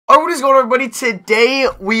Alright, what is going on, everybody? Today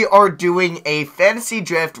we are doing a fantasy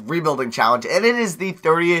draft rebuilding challenge, and it is the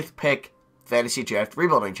 30th pick fantasy draft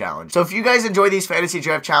rebuilding challenge. So if you guys enjoy these fantasy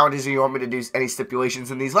draft challenges and you want me to do any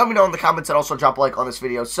stipulations in these, let me know in the comments, and also drop a like on this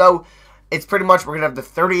video. So it's pretty much we're going to have the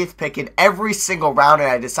 30th pick in every single round,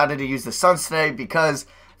 and I decided to use the Suns today because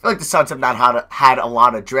I feel like the Suns have not had a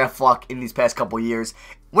lot of draft luck in these past couple years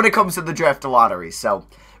when it comes to the draft lottery. So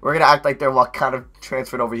we're going to act like their luck kind of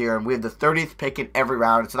transferred over here, and we have the 30th pick in every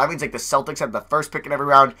round. So that means like the Celtics have the first pick in every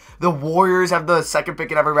round. The Warriors have the second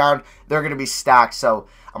pick in every round. They're going to be stacked. So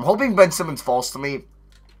I'm hoping Ben Simmons falls to me.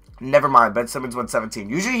 Never mind. Ben Simmons went 17.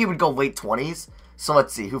 Usually he would go late 20s. So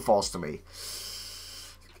let's see who falls to me.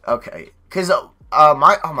 Okay. Because, oh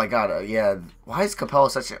my god. Yeah. Why is Capella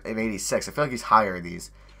such an 86? I feel like he's higher in these.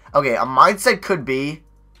 Okay. A mindset could be,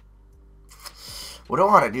 what do I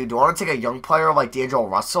want to do? Do I want to take a young player like D'Angelo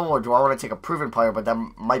Russell, or do I want to take a proven player but that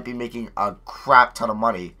might be making a crap ton of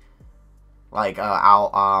money, like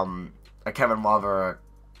a Kevin Love or a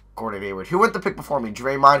Gordon Hayward? Who went the pick before me?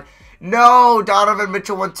 Draymond? No, Donovan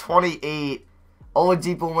Mitchell went 28.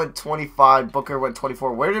 Oladipo went 25. Booker went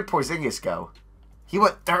 24. Where did Porzingis go? He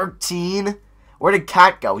went 13. Where did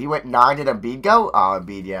Cat go? He went 9. Did Embiid go? Oh,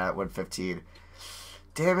 Embiid, yeah, went 15.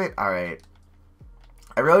 Damn it. All right.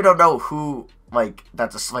 I really don't know who. Like,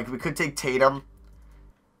 we could take Tatum.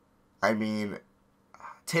 I mean,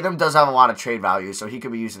 Tatum does have a lot of trade value, so he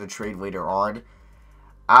could be used in a trade later on.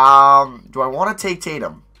 Do I want to take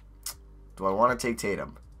Tatum?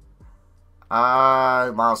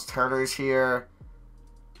 Miles Turner's here.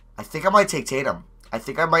 I think I might take Tatum. I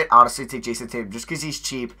think I might honestly take Jason Tatum just because he's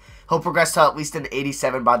cheap. He'll progress to at least an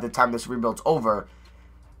 87 by the time this rebuild's over.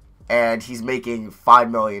 And he's making $5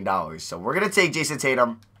 million. So we're going to take Jason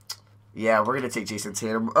Tatum. Yeah, we're going to take Jason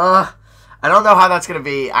Tatum. I don't know how that's going to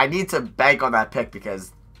be. I need to bank on that pick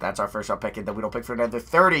because that's our first round pick, and then we don't pick for another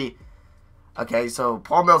 30. Okay, so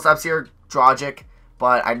Paul Millsap's here, Dragic,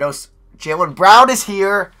 but I know Jaylen Brown is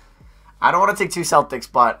here. I don't want to take two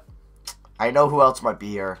Celtics, but I know who else might be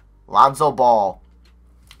here. Lonzo Ball.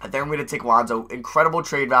 I think I'm going to take Lonzo. Incredible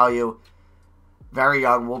trade value. Very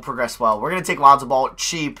young, will progress well. We're going to take Lonzo Ball,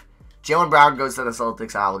 cheap. Jaylen Brown goes to the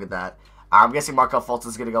Celtics. Ah, look at that. I'm guessing Markelle Fultz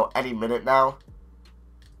is going to go any minute now.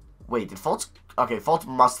 Wait, did Fultz? Okay, Fultz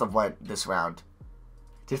must have went this round.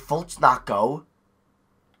 Did Fultz not go?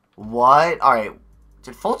 What? Alright.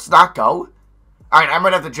 Did Fultz not go? Alright, I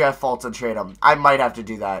might have to draft Fultz and trade him. I might have to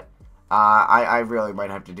do that. I really might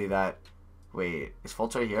have to do that. Wait, is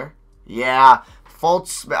Fultz right here? Yeah.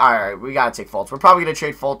 Fultz. Alright, we got to take Fultz. We're probably going to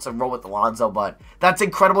trade Fultz and roll with Alonzo, but that's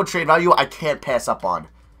incredible trade value I can't pass up on.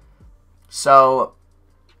 So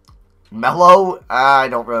Melo, I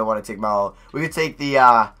don't really want to take Melo. We could take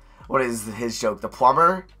the, what is his joke? The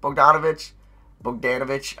plumber, Bogdanovich,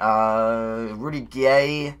 Rudy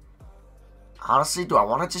Gay. Honestly, do I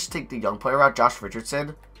want to just take the young player out, Josh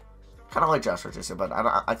Richardson? Kind of like Josh Richardson, but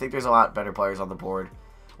I think there's a lot better players on the board.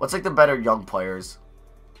 What's like the better young players?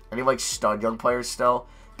 Any like stud young players still?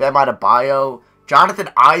 Bam Adebayo, Jonathan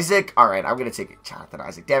Isaac. All right, I'm going to take Jonathan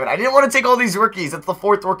Isaac. Damn it. I didn't want to take all these rookies. That's the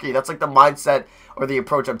fourth rookie. That's like the mindset or the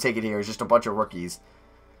approach I'm taking here is just a bunch of rookies.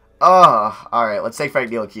 All right, let's take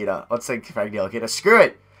Frank Ntilikina. Screw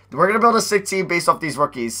it. We're going to build a sick team based off these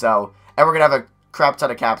rookies. So, and we're going to have a crap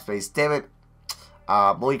ton of cap space. Damn it.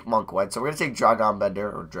 Malik Monk went. So we're going to take Dragon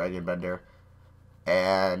Bender.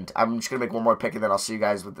 And I'm just going to make one more pick, and then I'll see you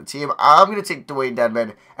guys with the team. I'm going to take Dwayne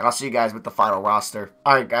Dedmon, and I'll see you guys with the final roster.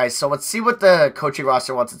 Alright, guys, so let's see what the coaching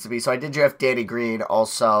roster wants it to be. So I did draft Danny Green,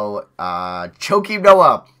 also Joakim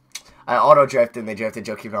Noah. I auto-drafted, and they drafted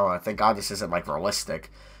Joakim Noah. Thank God this isn't, like,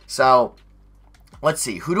 realistic. So, let's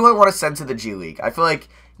see. Who do I want to send to the G League? I feel like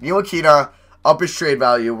Ntilikina, up his trade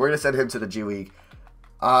value. We're going to send him to the G League.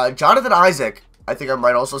 Jonathan Isaac, I think I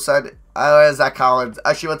might also send Zach Collins.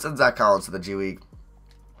 Actually, let's send Zach Collins to the G League.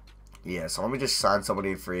 Yeah, so let me just sign somebody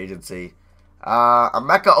in free agency.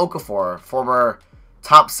 Emeka Okafor, former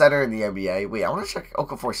top center in the NBA. Wait, I want to check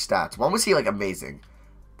Okafor's stats. When was he, like, amazing?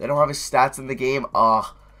 They don't have his stats in the game?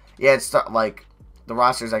 Yeah, it's like, the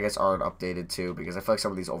rosters, I guess, aren't updated, too, because I feel like some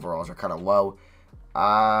of these overalls are kind of low. So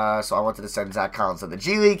I wanted to send Zach Collins to the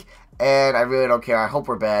G League, and I really don't care. I hope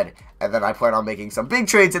we're bad, and then I plan on making some big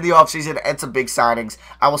trades in the offseason and some big signings.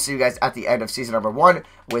 I will see you guys at the end of season number 1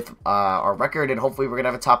 with our record, and hopefully we're going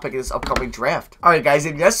to have a top pick in this upcoming draft. Alright, guys,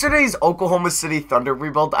 in yesterday's Oklahoma City Thunder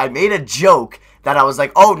rebuild, I made a joke that I was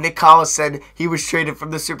like, oh, Nick Collison, he was traded from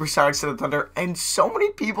the Supersonics to the Thunder, and so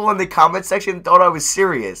many people in the comment section thought I was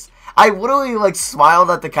serious. I literally, like, smiled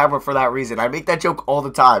at the camera for that reason. I make that joke all the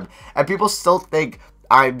time, and people still think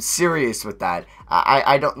I'm serious with that.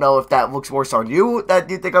 I don't know if that looks worse on you, that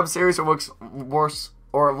you think I'm serious, or looks worse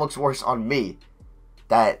or it looks worse on me.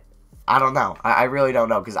 That, I don't know. I really don't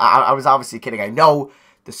know, because I was obviously kidding. I know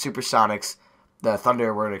the Supersonics, the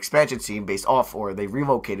Thunder, were an expansion team based off, or they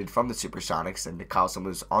relocated from the Supersonics, and Carlson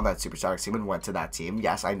was on that Supersonics team and went to that team.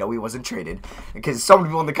 Yes, I know he wasn't traded, because some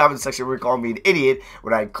people in the comment section were calling me an idiot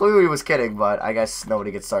when I clearly was kidding, but I guess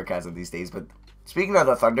nobody gets sarcasm these days. But speaking of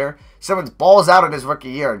the Thunder, Simmons balls out in his rookie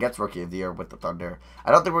year and gets Rookie of the Year with the Thunder.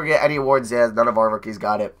 I don't think we're going to get any awards yet. None of our rookies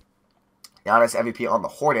got it. Giannis MVP on the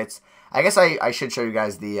Hornets. I guess I should show you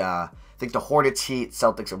guys the, I think the Hornets, Heat,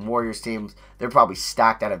 Celtics, and Warriors teams. They're probably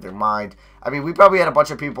stacked out of their mind. I mean, we probably had a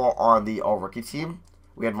bunch of people on the all-rookie team.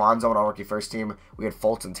 We had Lonzo on all-rookie first team. We had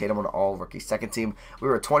Fultz and Tatum on all-rookie second team. We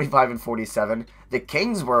were 25-47. The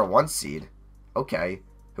Kings were a 1 seed. Okay.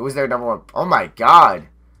 Who was their number 1? Oh, my God.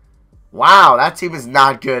 Wow, that team is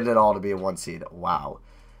not good at all to be a 1 seed. Wow.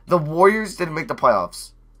 The Warriors didn't make the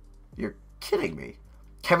playoffs. You're kidding me.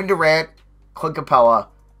 Kevin Durant, Clint Capella.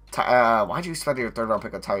 Why'd you spend your 3rd round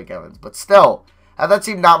pick on Tyreke Evans? But still, had that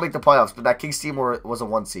team not make the playoffs, but that Kings team was a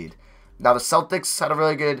 1 seed. Now, the Celtics had a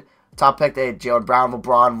really good top pick. They had Jaylen Brown,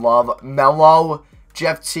 LeBron, Love, Melo,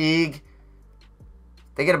 Jeff Teague.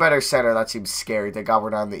 They get a better center. That seems scary. They got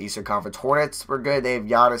one down in the Eastern Conference. Hornets were good. They have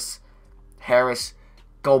Giannis, Harris,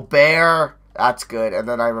 Gobert. That's good. And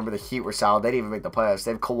then I remember the Heat were solid. They didn't even make the playoffs.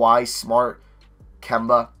 They have Kawhi, Smart,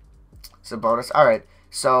 Kemba, Sabonis. All right.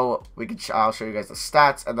 So I'll show you guys the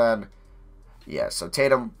stats, and then yeah. So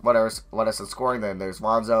Tatum led us in scoring. Then there's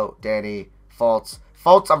Lonzo, Danny, Fultz.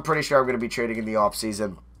 Fultz, I'm pretty sure I'm going to be trading in the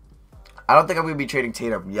offseason. I don't think I'm going to be trading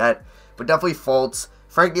Tatum yet, but definitely Fultz.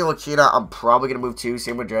 Frank Ntilikina, I'm probably going to move to.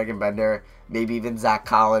 Same with Dragon Bender, maybe even Zach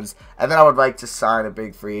Collins. And then I would like to sign a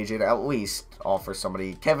big free agent, at least offer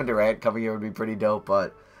somebody. Kevin Durant coming here would be pretty dope,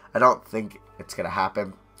 but I don't think it's going to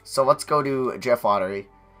happen. So let's go to Jeff Lottery.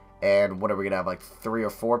 And what are we going to have, like 3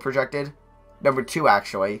 or 4 projected? Number 2,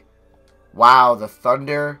 actually. Wow, the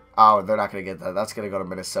Thunder. Oh, they're not going to get that. That's going to go to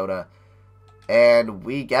Minnesota. And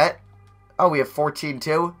we get... Oh, we have 14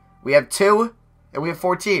 too. We have 2, and we have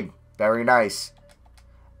 14. Very nice.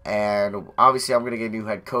 And obviously, I'm going to get a new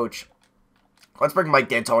head coach. Let's bring Mike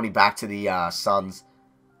D'Antoni back to the Suns.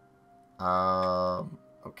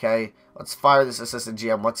 Okay. Let's fire this assistant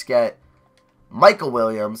GM. Let's get Michael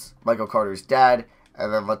Williams, Michael Carter's dad.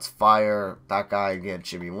 And then let's fire that guy again,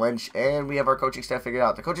 Jimmy Lynch. And we have our coaching staff figured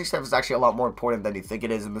out. The coaching staff is actually a lot more important than you think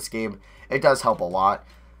it is in this game. It does help a lot.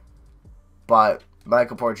 But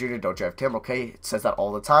Michael Porter Jr., don't draft him. Okay, it says that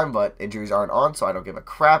all the time, but injuries aren't on, so I don't give a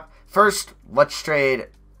crap. First, let's trade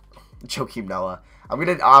Joakim Noah. I'm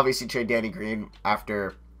going to obviously trade Danny Green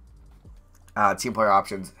after team player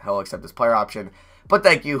options. He'll accept this player option. But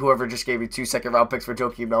thank you, whoever just gave me 2 second-round picks for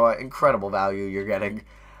Joakim Noah. Incredible value you're getting.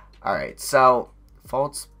 All right, so...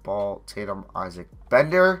 Fultz, Ball, Tatum, Isaac,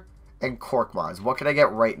 Bender, and Korkmaz. What can I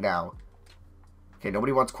get right now? Okay,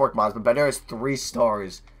 nobody wants Korkmaz, but Bender has 3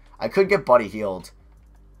 stars. I could get Buddy Hield.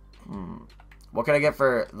 What can I get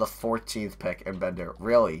for the 14th pick in Bender?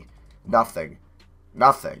 Really? Nothing.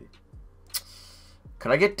 Nothing.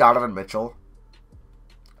 Can I get Donovan Mitchell?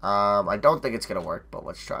 I don't think it's going to work, but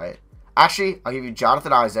let's try it. Actually, I'll give you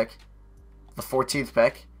Jonathan Isaac, the 14th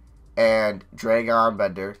pick, and Dragon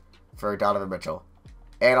Bender for Donovan Mitchell.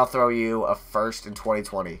 And I'll throw you a first in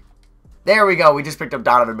 2020. There we go. We just picked up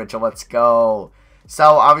Donovan Mitchell. Let's go. So,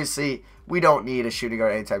 obviously, we don't need a shooting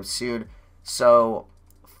guard anytime soon. So,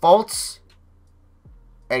 Fultz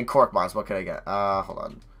and Korkmaz. What can I get? Hold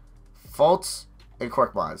on. Fultz and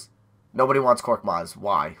Korkmaz. Nobody wants Korkmaz.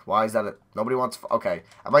 Why? Why is that? Nobody wants... Okay.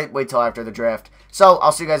 I might wait till after the draft. So,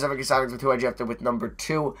 I'll see you guys every signings with who I drafted with number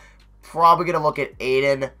 2. Probably going to look at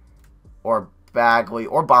Aiden or Bagley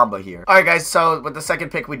or Bamba here. Alright guys, so with the second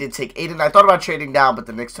pick we did take Aiden. I thought about trading down, but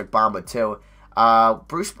the Knicks took Bamba too.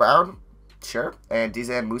 Bruce Brown, sure. And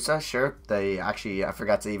Dizan Musa, sure. They actually, I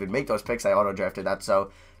forgot to even make those picks. I auto-drafted that.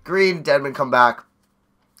 So, Green, Dedmon come back.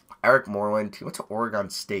 Eric Moreland, he went to Oregon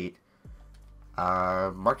State.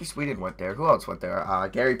 Marcus Whedon went there. Who else went there?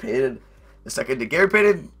 Gary Payton, the second. Did Gary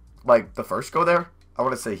Payton, like, the first go there? I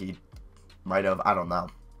want to say he might have. I don't know.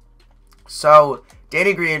 So,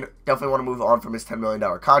 Danny Green, definitely want to move on from his $10 million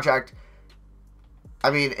contract. I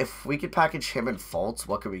mean, if we could package him and Fultz,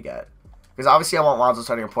 what could we get? Because obviously I want Lonzo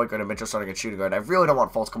starting a point guard and Mitchell starting a shooting guard. I really don't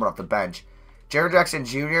want Fultz coming off the bench. Jaren Jackson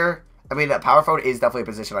Jr., I mean, that power forward is definitely a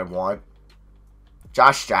position I want.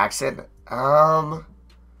 Josh Jackson,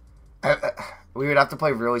 we would have to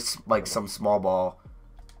play really, like, some small ball.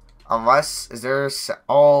 Unless, is there, wait.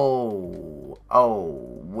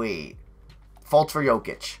 Fultz for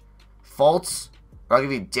Jokic. Fultz, I'll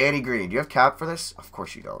give you Danny Green. Do you have cap for this? Of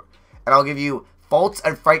course you don't. And I'll give you Fultz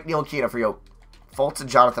and Frank Ntilikina for Fultz and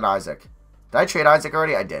Jonathan Isaac. Did I trade Isaac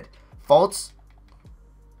already? I did. Fultz,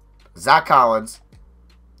 Zach Collins,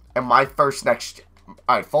 and my first next...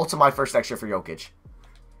 Alright, Fultz and my first next year for Jokic.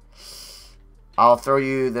 I'll throw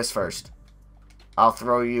you this first. I'll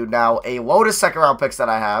throw you now a load of second-round picks that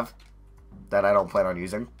I have that I don't plan on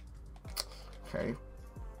using. Okay.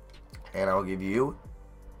 And I'll give you...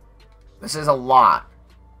 This is a lot.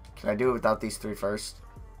 Can I do it without these three first?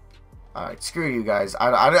 Alright, screw you guys.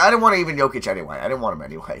 I didn't want to even Jokic anyway. I didn't want him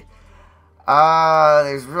anyway.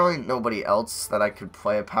 There's really nobody else that I could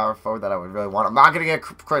play a power forward that I would really want. I'm not going to get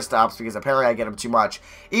Kristaps because apparently I get him too much.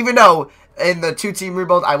 Even though in the two-team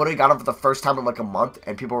rebuild, I literally got him for the first time in like a month,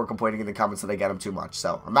 and people were complaining in the comments that they get him too much.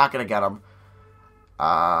 So, I'm not going to get him.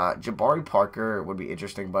 Jabari Parker would be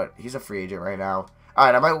interesting, but he's a free agent right now.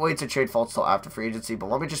 Alright, I might wait to trade Fultz till after free agency, but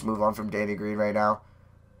let me just move on from Danny Green right now.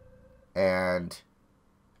 And...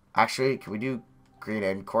 Actually, can we do Green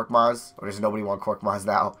and Korkmaz? Or does nobody want Korkmaz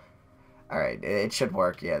now? Alright, it should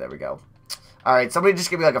work. Yeah, there we go. Alright, somebody just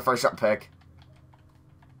give me like a first round pick.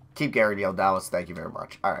 Keep Gary Neal Dallas. Thank you very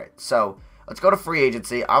much. Alright, so let's go to free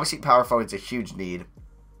agency. Obviously, power forward's a huge need.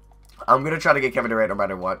 I'm going to try to get Kevin Durant no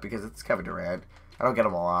matter what because it's Kevin Durant. I don't get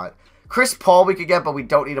him a lot. Chris Paul we could get, but we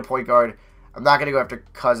don't need a point guard. I'm not going to go after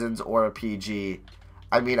Cousins or a PG.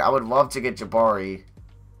 I mean, I would love to get Jabari.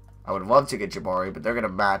 But they're going to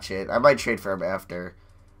match it. I might trade for him after.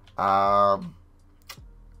 And,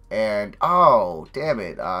 oh, damn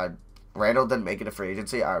it. Randall didn't make it a free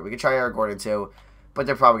agency. Alright, we can try Eric Gordon too, but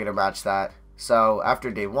they're probably going to match that. So,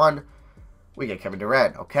 after day one, we get Kevin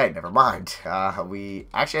Durant. Okay, never mind. We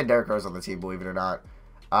actually had Derrick Rose on the team, believe it or not.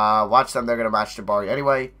 Watch them. They're going to match Jabari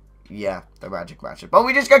anyway. Yeah, they're magic matching. But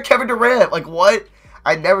we just got Kevin Durant. Like, what?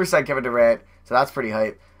 I never said Kevin Durant, so that's pretty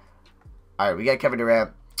hype. Alright, we got Kevin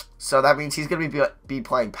Durant. So that means he's going to be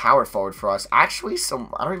playing power forward for us. Actually,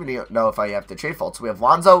 I don't even know if I have to trade Fultz. We have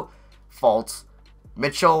Lonzo, Fultz,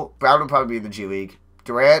 Mitchell, Brown would probably be in the G League.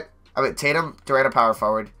 Tatum, Durant a power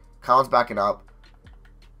forward. Collins backing up.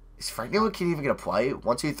 Is Frank Ntilikina even going to play?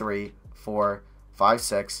 1, 2, 3, 4, 5,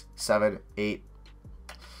 6, 7, 8.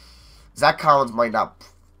 Zach Collins might not.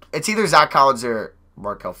 It's either Zach Collins or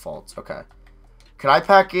Markelle Fultz. Okay. Can I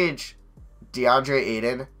package DeAndre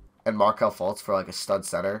Ayton and Markelle Fultz for like a stud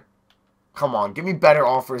center? Come on, give me better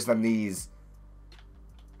offers than these.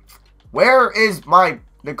 Where is my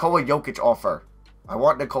Nikola Jokic offer? I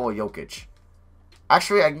want Nikola Jokic.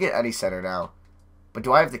 Actually, I can get any center now. But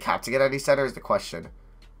do I have the cap to get any center is the question.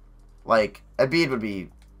 Like, Embiid would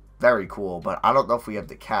be very cool, but I don't know if we have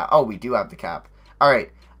the cap. Oh, we do have the cap.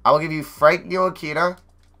 Alright, I will give you Frank Ntilikina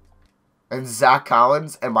and Zach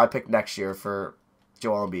Collins and my pick next year for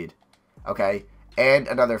Joel Embiid. Okay, and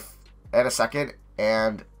a second,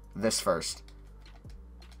 and this first.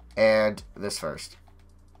 And this first.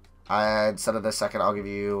 And instead of this second, I'll give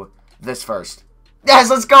you this first. Yes,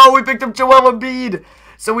 let's go! We picked up Joel Embiid!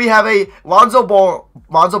 So we have a Lonzo Ball,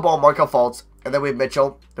 Markelle Fultz, and then we have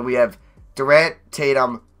Mitchell. Then we have Durant,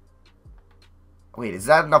 Tatum. Wait, is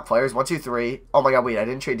that enough players? 1, 2, 3. Oh my god, wait, I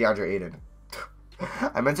didn't trade DeAndre Ayton.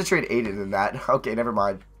 I meant to trade Ayton in that. Okay, never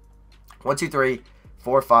mind. 1, 2, 3,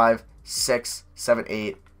 4, 5, 6, 7,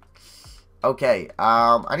 8. Okay,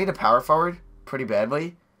 I need a power forward pretty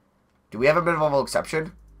badly. Do we have a mid-level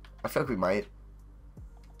exception? I feel like we might.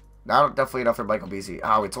 Not definitely enough for Michael Beasley.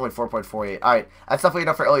 Oh, it's only 4.48. Alright, that's definitely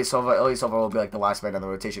enough for Ilyasova. Ilyasova will be like the last man on the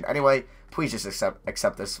rotation. Anyway, please just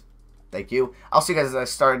accept this. Thank you. I'll see you guys as I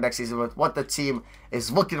start next season with what the team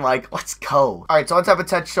is looking like. Let's go. Alright, so on top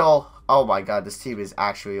potential. Oh my god, this team is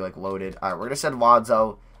actually like loaded. Alright, we're going to send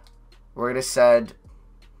Lonzo. We're going to send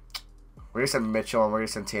Mitchell, and we're going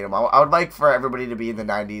to send Tatum. I would like for everybody to be in the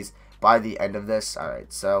 90s by the end of this.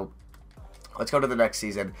 Alright, so let's go to the next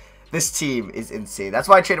season. This team is insane. That's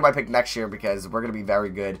why I traded my pick next year, because we're going to be very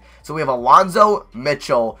good. So we have Alonzo,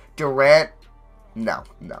 Mitchell, Durant. No.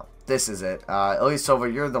 This is it.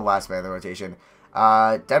 Ilyasova, you're the last man in the rotation.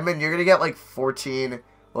 Denman, you're going to get like 14.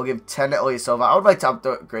 We'll give 10 to Ilyasova. I would like to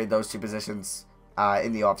upgrade those two positions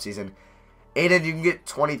in the offseason. Aiden, you can get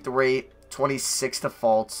 23, 26 to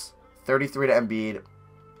Fultz, 33 to Embiid,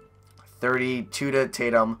 32 to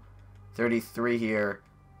Tatum, 33 here,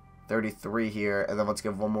 33 here, and then let's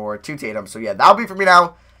give one more to Tatum. So yeah, that'll be for me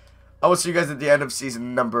now. I will see you guys at the end of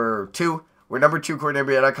season number 2. We're number 2 according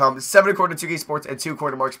to NBA.com, 7 according to 2K Sports, and 2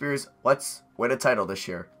 according to Mark Spears. Let's win a title this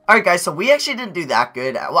year. Alright guys, so we actually didn't do that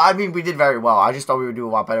good. Well, I mean, we did very well. I just thought we would do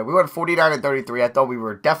a lot better. We went 49 and 33. I thought we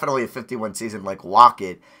were definitely a 51 season, like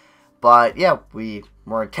Lockett. But yeah, we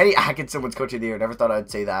were. Kenny Atkinson was coach of the year. Never thought I'd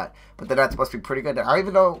say that. But the Nets must be pretty good. I don't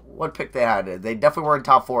even know what pick they had. They definitely were in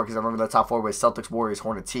top 4, because I remember the top 4 was Celtics, Warriors,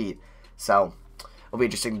 Hornets, Heat. So It'll be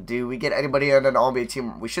interesting. Do we get anybody on an All-NBA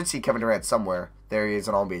team? We should see Kevin Durant somewhere. There he is,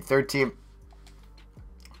 an All-NBA third team.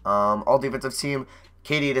 All defensive team.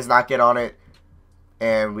 KD does not get on it.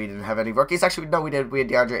 And we didn't have any rookies. Actually, no, we did. We had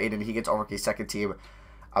DeAndre Ayton. He gets all-rookie second team.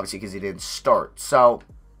 Obviously, because he didn't start. So,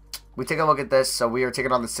 we take a look at this. So, we are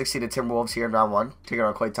taking on the 6-seeded Timberwolves here in round 1. Taking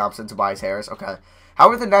on Klay Thompson, Tobias Harris. Okay. How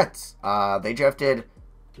are the Nets? They drafted,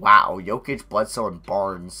 wow, Jokic, Bledsoe, and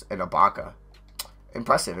Barnes, and Ibaka.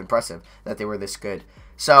 Impressive that they were this good.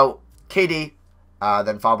 So, KD,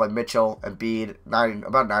 then followed by Mitchell, Embiid,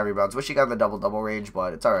 about 9 rebounds. Wish he got in the double-double range,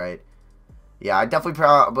 but it's alright. Yeah, I definitely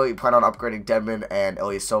probably plan on upgrading Dedmon and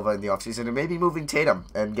Ilyasova in the offseason, and maybe moving Tatum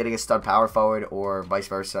and getting a stud power forward, or vice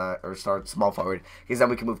versa, or start small forward, because then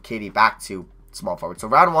we can move KD back to small forward. So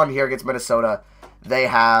round 1 here against Minnesota, they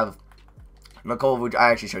have Nikola Vucevic.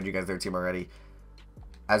 I actually showed you guys their team already,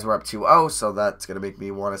 as we're up 2-0, so that's going to make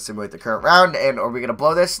me want to simulate the current round. And are we going to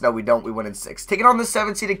blow this? No, we don't. We win in 6. Taking on the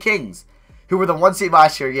 7-seeded Kings, who were the 1 seed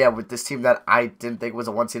last year. Yeah, with this team that I didn't think was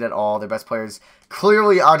a 1 seed at all. Their best players,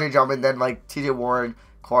 clearly Andre Drummond, then like TJ Warren,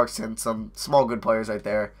 Clarkson, some small good players right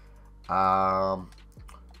there.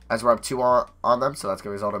 As we're up 2 on them, so that's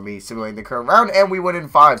going to result in me simulating the current round. And we win in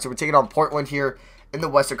 5. So we're taking on Portland here in the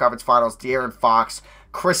Western Conference Finals. De'Aaron Fox,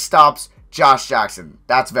 Kristaps, Josh Jackson.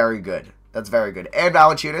 That's very good. That's very good. And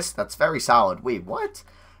Valanciunas, that's very solid. Wait, what?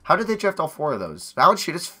 How did they draft all 4 of those?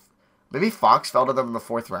 Valanciunas, maybe Fox fell to them in the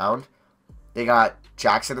 4th round. They got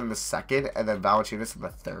Jackson in the 2nd, and then Valanciunas in the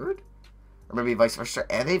 3rd? Or maybe vice versa.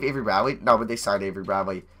 And they have Avery Bradley? No, but they signed Avery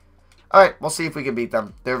Bradley. Alright, we'll see if we can beat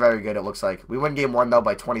them. They're very good, it looks like. We win game 1, though,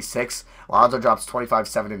 by 26. Lonzo drops 25,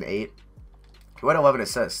 7, and 8. He went 11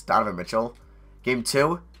 assists. Donovan Mitchell. Game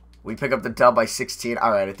 2, we pick up the dub by 16.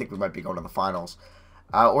 Alright, I think we might be going to the finals.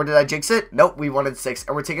 Or did I jinx it? Nope, we won in 6.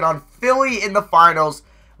 And we're taking on Philly in the finals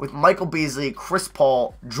with Michael Beasley, Chris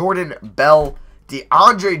Paul, Jordan Bell,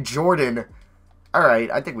 DeAndre Jordan.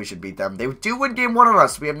 Alright, I think we should beat them. They do win game 1 on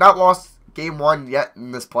us. We have not lost game 1 yet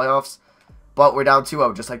in this playoffs. But we're down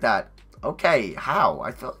 2-0, just like that. Okay, how?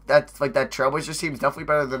 I feel that's like that Trailblazers team is definitely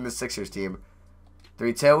better than the Sixers team.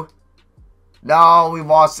 3-2? No, we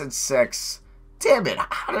lost in 6. Damn it,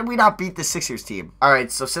 how did we not beat the Sixers team?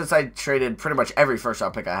 Alright, so since I traded pretty much every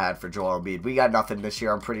first-round pick I had for Joel Embiid, we got nothing this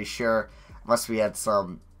year, I'm pretty sure. Unless we had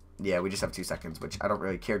some... Yeah, we just have 2 seconds, which I don't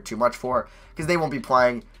really care too much for, because they won't be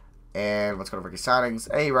playing. And let's go to rookie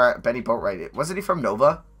signings. Hey, Benny Boatwright. Wasn't he from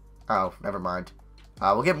Nova? Oh, never mind.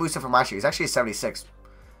 We'll get Musa from last year. He's actually a 76.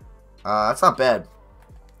 That's not bad.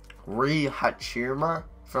 Rui Hachimura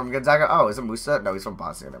from Gonzaga. Oh, is it Musa? No, he's from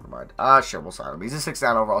Boston. Never mind. Sure, we'll sign him. He's a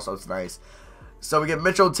 6'9" overall, so it's nice. So we get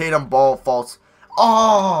Mitchell, Tatum, Ball, Fultz.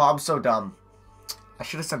 Oh, I'm so dumb. I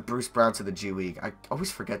should have sent Bruce Brown to the G League. I always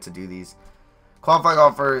forget to do these. Qualifying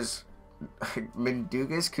offers.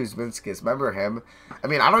 Mindugas Kuzminskis. Remember him? I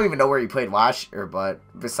mean, I don't even know where he played last year, but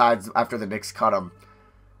besides after the Knicks cut him.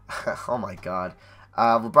 Oh my god.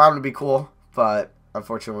 LeBron would be cool, but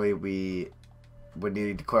unfortunately we would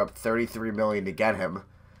need to clear up $33 million to get him.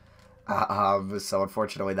 So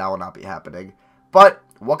unfortunately that will not be happening. But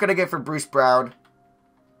what can I get for Bruce Brown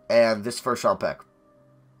and this first round pick?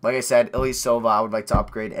 Like I said, Ilyasova I would like to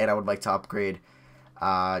upgrade, and I would like to upgrade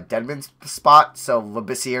Dedmon's spot. So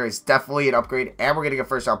Labissiere is definitely an upgrade, and we're getting a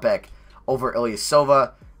first round pick over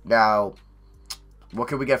Ilyasova. Now, what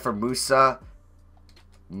can we get for Musa,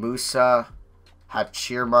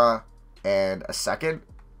 Hachimura, and a second?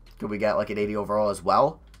 Could we get like an 80 overall as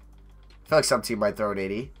well? I feel like some team might throw an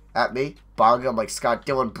 80 at me. Bonga, I'm like Scott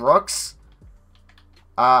Dillon Brooks.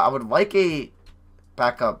 I would like a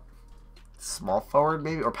backup small forward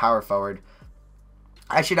maybe, or power forward.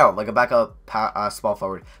 Actually, no, like a backup small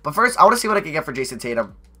forward. But first, I want to see what I can get for Jason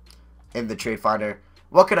Tatum in the trade finder.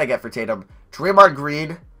 What could I get for Tatum? Draymond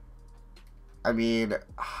Green. I mean,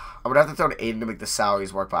 I would have to throw an Aiden to make the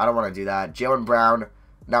salaries work, but I don't want to do that. Jaylen Brown,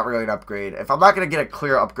 not really an upgrade. If I'm not going to get a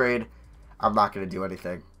clear upgrade, I'm not going to do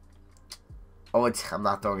anything. Oh, I'm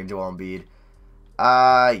not throwing in Joel Embiid.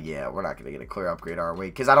 Yeah, we're not going to get a clear upgrade, are we?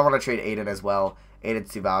 Because I don't want to trade Aiden as well.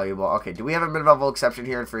 Aiden's too valuable. Okay, do we have a mid-level exception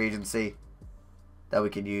here in free agency that we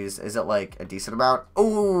could use? Is it like a decent amount?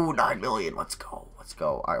 Ooh, $9 million. Let's go. Let's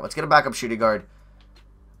go. All right, let's get a backup shooting guard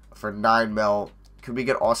for $9 mil. Could we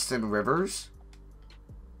get Austin Rivers?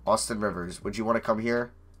 Austin Rivers, would you want to come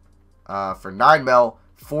here? For $9 mil,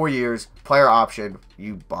 4 years, player option.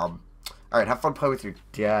 You bum. All right, have fun playing with your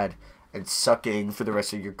dad and sucking for the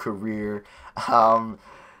rest of your career.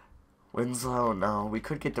 Winslow, no. We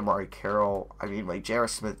could get Damari Carroll. I mean, like, J.R.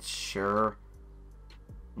 Smith, sure.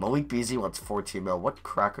 Malik Beasley wants 14 mil. What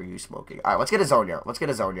crack are you smoking? All right, let's get Azonia. Let's get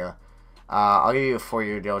Azonia. I'll give you a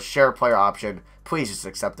 4-year deal. Share player option. Please just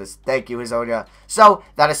accept this. Thank you, Hezonja. So,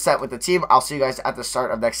 that is set with the team. I'll see you guys at the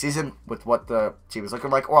start of next season with what the team is looking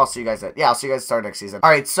like. Or I'll see you guys at... Yeah, I'll see you guys at the start of next season.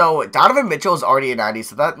 Alright, so Donovan Mitchell is already a 90.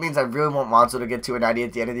 So, that means I really want Lonzo to get to a 90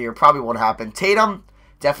 at the end of the year. Probably won't happen. Tatum,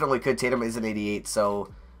 definitely could. Tatum is an 88.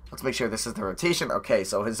 So, let's make sure this is the rotation. Okay,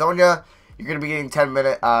 so Hezonja, you're going to be getting 10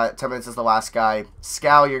 minutes as the last guy.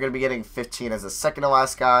 Scal, you're going to be getting 15 as the second to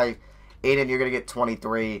last guy. Aiden, you're going to get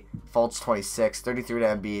 23. Fultz, 26. 33 to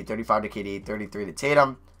Embiid. 35 to KD. 33 to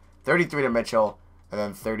Tatum. 33 to Mitchell. And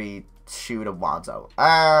then 32 to Lonzo.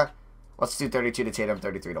 Let's do 32 to Tatum,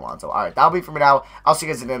 33 to Lonzo. Alright, that'll be for me now. I'll see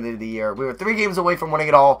you guys at the end of the year. We were 3 games away from winning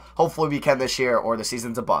it all. Hopefully we can this year, or the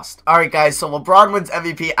season's a bust. Alright, guys, so LeBron wins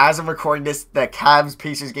MVP. As I'm recording this, the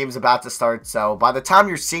Cavs-Pacers game is about to start. So by the time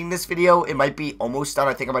you're seeing this video, it might be almost done.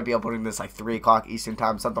 I think I might be uploading this like 3 o'clock Eastern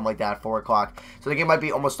time, something like that, 4 o'clock. So the game might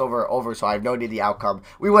be almost over, so I have no idea the outcome.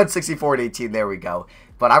 We went 64-18, there we go.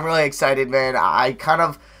 But I'm really excited, man.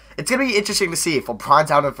 It's going to be interesting to see if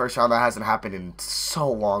LeBron's out in the first round. That hasn't happened in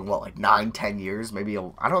so long. What, like 9, 10 years? Maybe,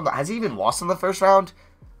 I don't know. Has he even lost in the first round?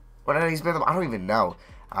 When he's been, I don't even know.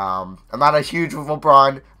 I'm not a huge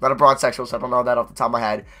LeBron, I'm not a Bron sexual, so I don't know that off the top of my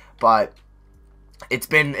head. But it's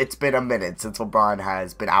been a minute since LeBron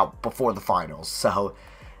has been out before the finals. So,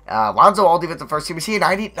 Lonzo all defensive first team. Is he a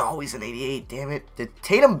 90? No, he's an 88. Damn it.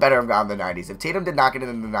 Tatum better have gotten the 90s. If Tatum did not get it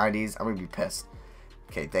in the 90s, I'm going to be pissed.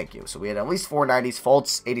 Okay, thank you. So we had at least 4 90s.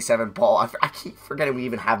 Fultz, 87. Paul. I keep forgetting we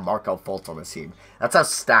even have Markel Fultz on this team. That's how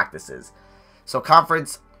stacked this is. So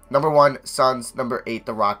conference, number 1, Suns. Number 8,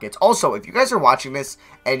 the Rockets. Also, if you guys are watching this,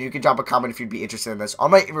 and you can drop a comment if you'd be interested in this,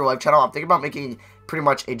 on my In Real Life channel, I'm thinking about making pretty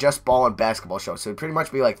much a just ball and basketball show. So it'd pretty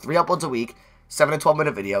much be like 3 uploads a week, 7 to 12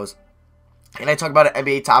 minute videos. And I talk about an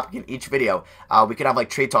NBA topic in each video. We could have like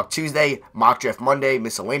Trade Talk Tuesday, Mock Draft Monday,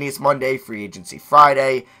 Miscellaneous Monday, Free Agency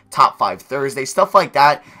Friday, Top 5 Thursday, stuff like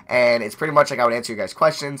that. And it's pretty much like I would answer you guys'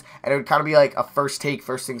 questions. And it would kind of be like a first take,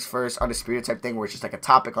 first things first, undisputed type thing where it's just like a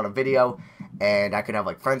topic on a video. And I could have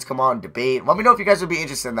like friends come on, debate. Let me know if you guys would be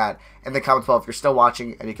interested in that in the comments below. If you're still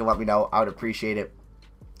watching and you can let me know, I would appreciate it.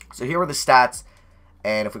 So here were the stats.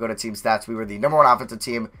 And if we go to team stats, we were the number 1 offensive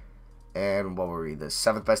team. And what were we? The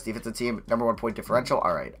 7th best defensive team. Number 1 point differential.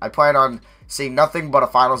 Alright. I plan on seeing nothing but a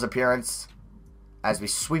finals appearance as we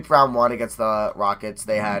sweep round 1 against the Rockets.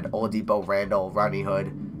 They had Oladipo, Randall, Rodney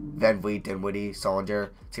Hood, Van Vliet, Dinwiddie, Solinger.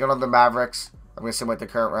 Taking on the Mavericks. I'm going to simulate the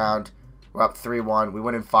current round. We're up 3-1. We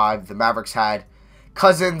win in 5. The Mavericks had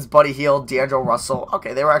Cousins, Buddy Hield, D'Angelo Russell.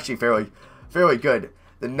 Okay, they were actually fairly good.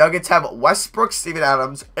 The Nuggets have Westbrook, Steven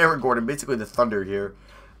Adams, Aaron Gordon. Basically the Thunder here.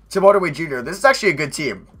 Tim Hardaway Jr. This is actually a good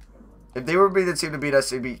team. If they were be the team to beat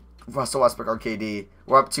us, it'd be Russell Westbrook on KD.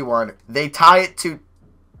 We're up 2-1. They tie it to...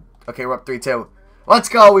 Okay, we're up 3-2. Let's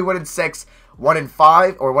go. We win in 6. 1 in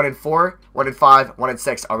 5, or 1 in 4. 1 in 5. 1 in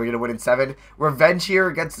 6. Are we going to win in 7? Revenge here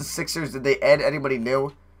against the Sixers. Did they add anybody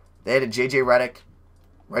new? They added J.J. Redick.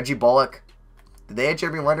 Reggie Bullock. Did they add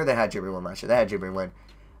Jeremy Lin, or they had Jeremy Lin last year? They had Jeremy Lin.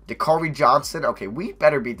 Dakari Johnson. Okay, we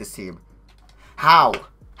better beat this team. How?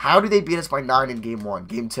 How do they beat us by 9 in Game 1?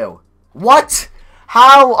 Game 2? What?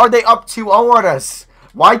 How are they up 2-0 on us?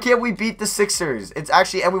 Why can't we beat the Sixers? It's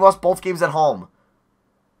actually, and we lost both games at home.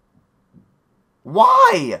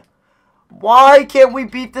 Why? Why can't we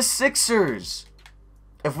beat the Sixers?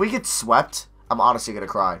 If we get swept, I'm honestly going to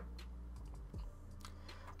cry.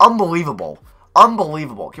 Unbelievable.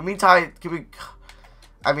 Unbelievable. Can we tie,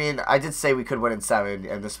 I mean, I did say we could win in 7,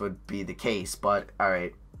 and this would be the case, but,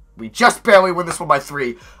 alright. We just barely win this one by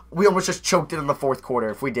 3. We almost just choked it in the 4th quarter.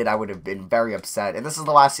 If we did, I would have been very upset. And this is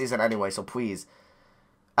the last season anyway, so please,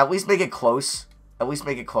 at least make it close. At least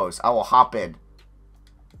make it close. I will hop in.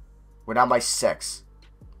 We're down by 6.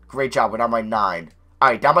 Great job. We're down by 9.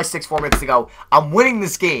 Alright, down by 6, 4 minutes to go. I'm winning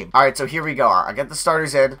this game. Alright, so here we go. I get the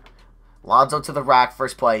starters in. Lonzo to the rack,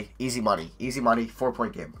 first play. Easy money. Easy money.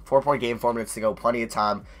 4-point game. 4-point game, 4 minutes to go. Plenty of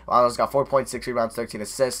time. Lonzo's got 4 points, 6 rebounds, 13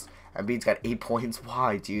 assists. Embiid's got 8 points.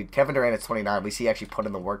 Why, dude? Kevin Durant has 29. We see he actually put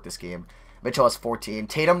in the work this game. Mitchell has 14.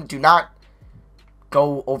 Tatum, do not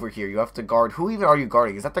go over here. You have to guard. Who even are you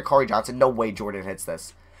guarding? Is that Dakari Johnson? No way Jordan hits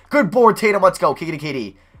this. Good board, Tatum. Let's go. Kick it to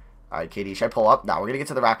KD. All right, KD. Should I pull up? No, we're going to get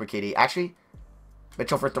to the rack with KD. Actually,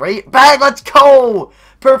 Mitchell for 3. Bang! Let's go!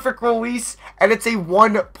 Perfect release. And it's a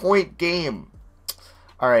 1-point game.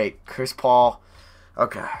 All right, Chris Paul.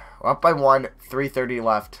 Okay. We're up by 1. 3:30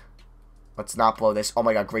 left. Let's not blow this. Oh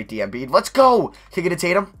my god, great DM Embiid. Let's go! Kick it to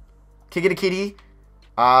Tatum. Kick it to KD.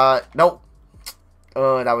 Nope.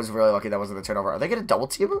 Oh, that was really lucky that wasn't a turnover. Are they going to double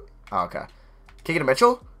team him? Oh, okay. Kick it to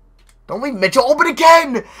Mitchell. Don't leave Mitchell open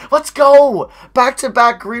again. Let's go.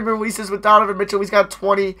 Back-to-back green releases with Donovan Mitchell. He's got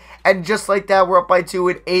 20. And just like that, we're up by 2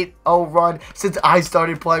 with 8-0 run since I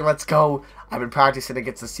started playing. Let's go. I've been practicing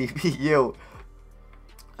against the CPU.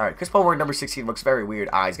 All right, Chris Paul wearing number 16 looks very weird.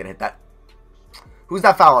 He's going to hit that. Who's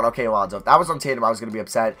that foul on? Okay, Lonzo. If that was on Tatum, I was going to be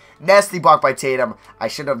upset. Nasty block by Tatum. I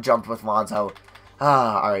should have jumped with Lonzo.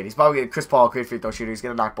 All right, he's probably going to Chris Paul, great free throw shooter. He's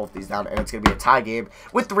going to knock both these down, and it's going to be a tie game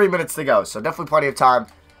with 3 minutes to go. So definitely plenty of time.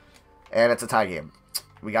 And it's a tie game.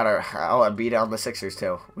 We got our... Oh, Embiid on the Sixers,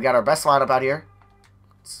 too. We got our best lineup out here.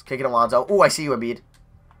 Let's kick it to Lonzo. Oh, I see you, Embiid.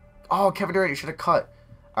 Oh, Kevin Durant, you should have cut.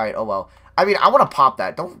 All right, oh, well. I mean, I want to pop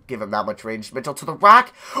that. Don't give him that much range. Mitchell to the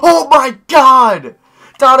rack. Oh, my God!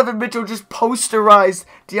 Donovan Mitchell just posterized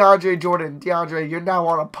DeAndre Jordan. DeAndre, you're now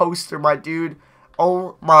on a poster, my dude.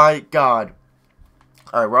 Oh, my God.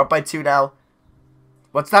 All right, we're up by 2 now.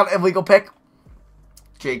 What's that illegal pick?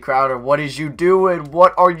 Jay Crowder, what is you doing?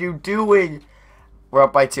 What are you doing? We're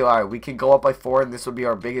up by 2. All right, we can go up by 4, and this would be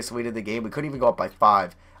our biggest lead of the game. We couldn't even go up by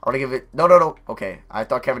 5. I want to give it... No. Okay, I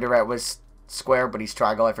thought Kevin Durant was square, but he's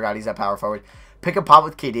triangle. I forgot he's at power forward. Pick and pop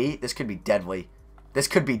with KD. This could be deadly. This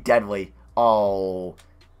could be deadly. Oh.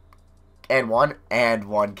 And one,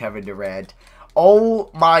 Kevin Durant.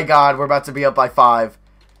 Oh, my God. We're about to be up by 5.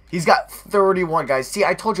 He's got 31, guys. See,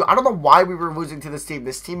 I told you, I don't know why we were losing to this team.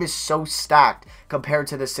 This team is so stacked compared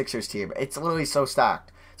to the Sixers team. It's literally so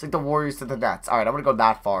stacked. It's like the Warriors to the Nets. All right, I'm going to go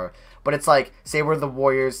that far. But it's like, say we're the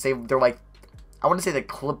Warriors. Say they're like, I want to say the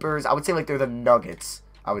Clippers. I would say like they're the Nuggets,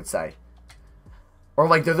 I would say. Or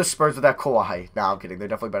like they're the Spurs without Kawhi. No, I'm kidding. They're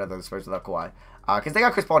definitely better than the Spurs without Kawhi. Because they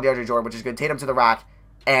got Chris Paul and DeAndre Jordan, which is good. Tatum to the rack.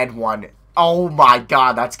 And one. Oh my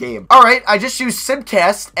God, that's game. Alright, I just used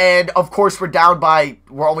Simcast, and of course we're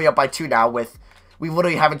only up by 2 now with, we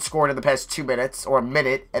literally haven't scored in the past 2 minutes, or a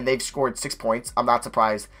minute, and they've scored 6 points. I'm not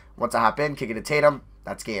surprised. Once I hop in, kick it to Tatum,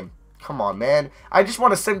 that's game. Come on, man. I just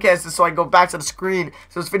want to Simcast this so I can go back to the screen,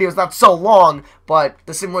 so this video is not so long, but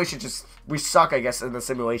the simulation just, we suck, I guess, in the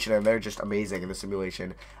simulation, and they're just amazing in the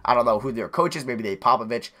simulation. I don't know who their coach is, maybe Nate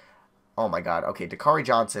Popovich. Oh my God, okay, Dakari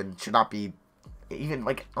Johnson should not be even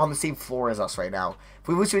like on the same floor as us right now. If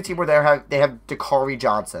we lose to a team where they have Dakari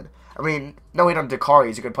Johnson. I mean, no hate on Dakari,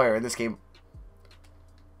 he's a good player in this game.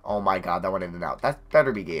 Oh my God, that went in and out. That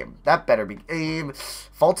better be game. That better be game.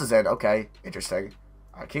 Fultz is in. Okay, interesting.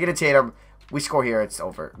 Alright, kick it to Tatum. We score here, it's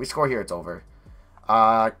over. We score here, it's over.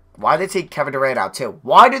 Why did they take Kevin Durant out too?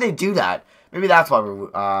 Why do they do that? Maybe that's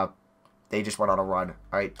why they just went on a run.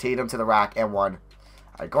 Alright, Tatum to the rack and 1.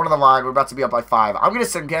 Alright, going to the line. We're about to be up by 5. I'm going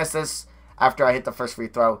to Simcast this after I hit the first free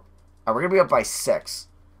throw. We're going to be up by 6.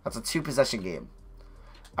 That's a 2-possession game.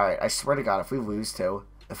 Alright, I swear to God, if we lose too.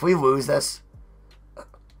 If we lose this.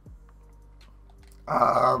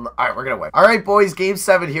 Alright, we're going to win. Alright, boys, game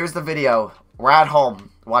 7. Here's the video. We're at home.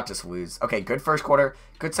 Watch us lose. Okay, good first quarter.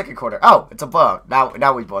 Good second quarter. Oh, it's a blowout.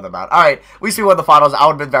 Now we blow them out. Alright, at least we won the finals. I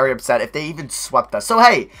would have been very upset if they even swept us. So,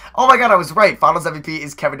 hey. Oh my God, I was right. Finals MVP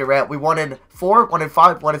is Kevin Durant. We won in 4, 1 in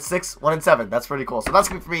 5, 1 in 6, 1 in 7. That's pretty cool. So that's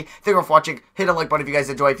good for me. Thank you for watching. Hit a like button if you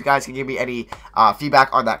guys enjoy. If you guys can give me any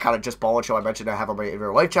feedback on that kind of just ballin' show I mentioned I have on my In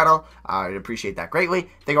Real Life channel, I'd appreciate that greatly.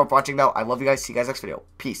 Thank you for watching, though. I love you guys. See you guys next video.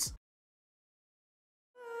 Peace.